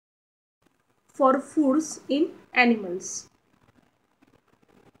for foods in animals.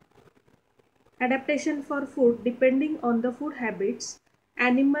 Adaptation for food. Depending on the food habits,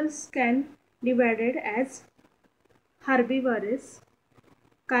 animals can be divided as herbivorous,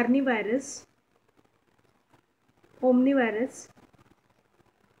 carnivorous, omnivorous,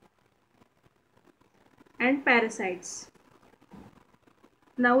 and parasites.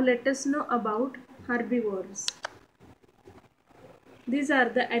 Now let us know about herbivores. These are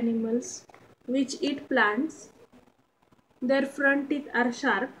the animals which eat plants. Their front teeth are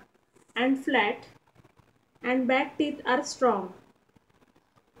sharp and flat, and back teeth are strong.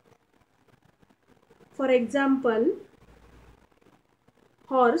 For example,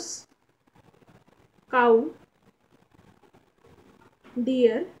 horse, cow,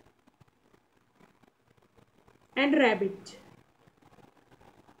 deer, and rabbit.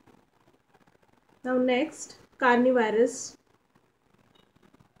 Now next, carnivorous.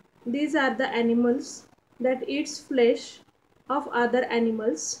 These are the animals that eats flesh of other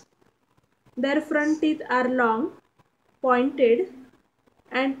animals. Their front teeth are long, pointed,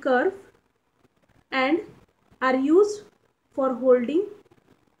 and curved, and are used for holding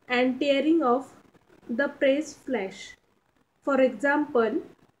and tearing off the prey's flesh. For example,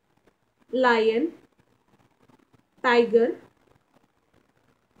 lion, tiger,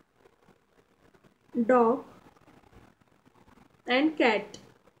 dog, and cat,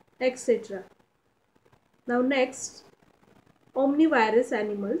 etc. Now next, omnivorous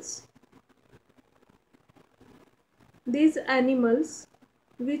animals. These animals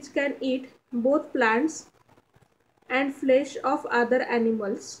which can eat both plants and flesh of other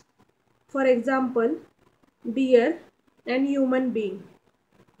animals. For example, deer and human being,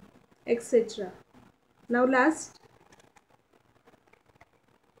 etc. Now last,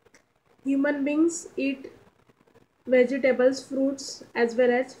 human beings eat vegetables, fruits, as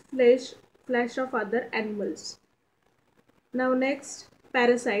well as flesh of other animals. Now next,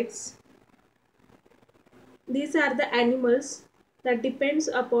 parasites. These are the animals that depends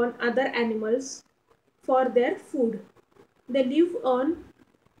upon other animals for their food. They live on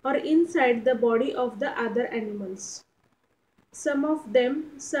or inside the body of the other animals. Some of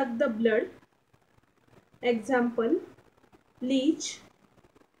them suck the blood. Example, leech,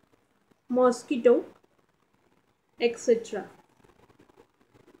 mosquito, etc.